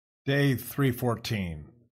Day 314.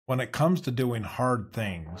 When it comes to doing hard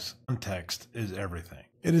things, context is everything.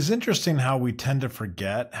 It is interesting how we tend to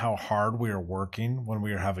forget how hard we are working when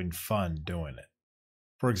we are having fun doing it.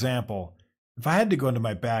 For example, if I had to go into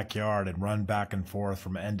my backyard and run back and forth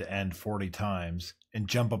from end to end 40 times and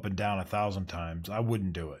jump up and down 1,000 times, I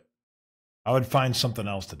wouldn't do it. I would find something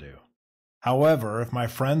else to do. However, if my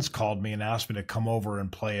friends called me and asked me to come over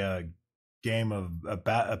and play a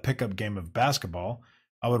pickup game of basketball,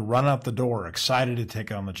 I would run out the door, excited to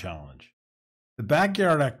take on the challenge. The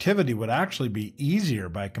backyard activity would actually be easier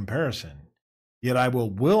by comparison, yet I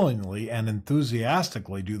will willingly and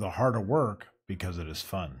enthusiastically do the harder work because it is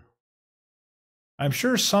fun. I'm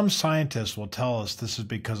sure some scientists will tell us this is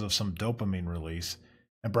because of some dopamine release,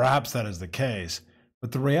 and perhaps that is the case,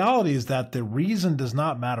 but the reality is that the reason does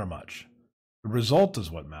not matter much. The result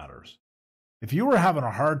is what matters. If you are having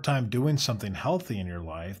a hard time doing something healthy in your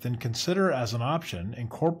life, then consider as an option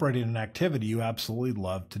incorporating an activity you absolutely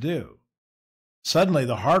love to do. Suddenly,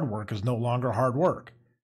 the hard work is no longer hard work.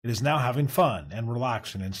 It is now having fun and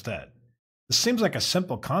relaxing instead. This seems like a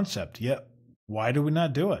simple concept, yet why do we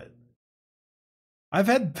not do it? I've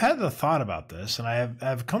had the thought about this, and I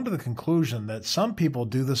have come to the conclusion that some people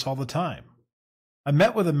do this all the time. I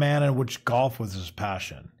met with a man in which golf was his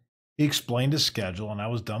passion. He explained his schedule, and I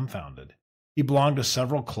was dumbfounded. He belonged to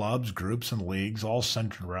several clubs, groups, and leagues, all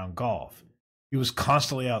centered around golf. He was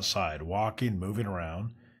constantly outside, walking, moving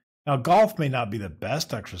around. Now, golf may not be the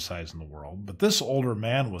best exercise in the world, but this older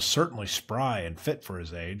man was certainly spry and fit for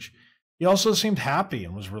his age. He also seemed happy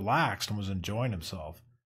and was relaxed and was enjoying himself.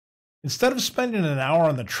 Instead of spending an hour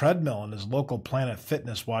on the treadmill in his local Planet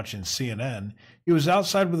Fitness watching CNN, he was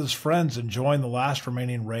outside with his friends enjoying the last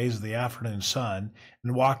remaining rays of the afternoon sun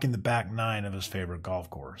and walking the back nine of his favorite golf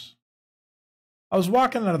course. I was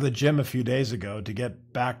walking out of the gym a few days ago to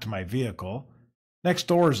get back to my vehicle. Next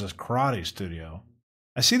door is this karate studio.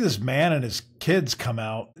 I see this man and his kids come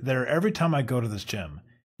out there every time I go to this gym.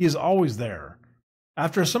 He is always there.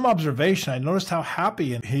 After some observation, I noticed how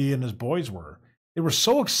happy he and his boys were. They were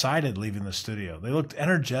so excited leaving the studio. They looked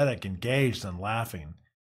energetic, engaged, and laughing.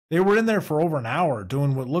 They were in there for over an hour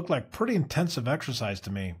doing what looked like pretty intensive exercise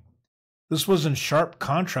to me. This was in sharp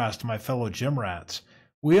contrast to my fellow gym rats.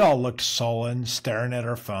 We all looked sullen, staring at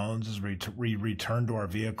our phones as we returned to our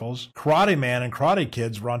vehicles. Karate Man and Karate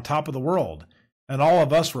Kids were on top of the world, and all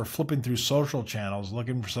of us were flipping through social channels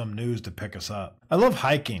looking for some news to pick us up. I love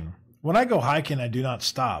hiking. When I go hiking, I do not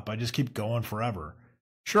stop. I just keep going forever.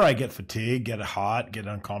 Sure, I get fatigued, get hot, get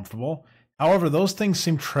uncomfortable. However, those things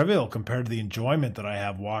seem trivial compared to the enjoyment that I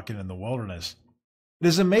have walking in the wilderness. It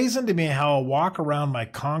is amazing to me how a walk around my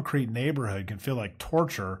concrete neighborhood can feel like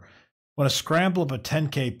torture when a scramble up a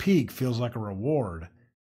 10K peak feels like a reward.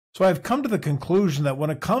 So I've come to the conclusion that when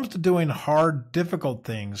it comes to doing hard, difficult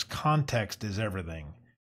things, context is everything.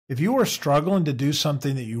 If you are struggling to do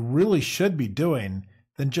something that you really should be doing,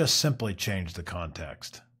 then just simply change the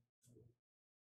context.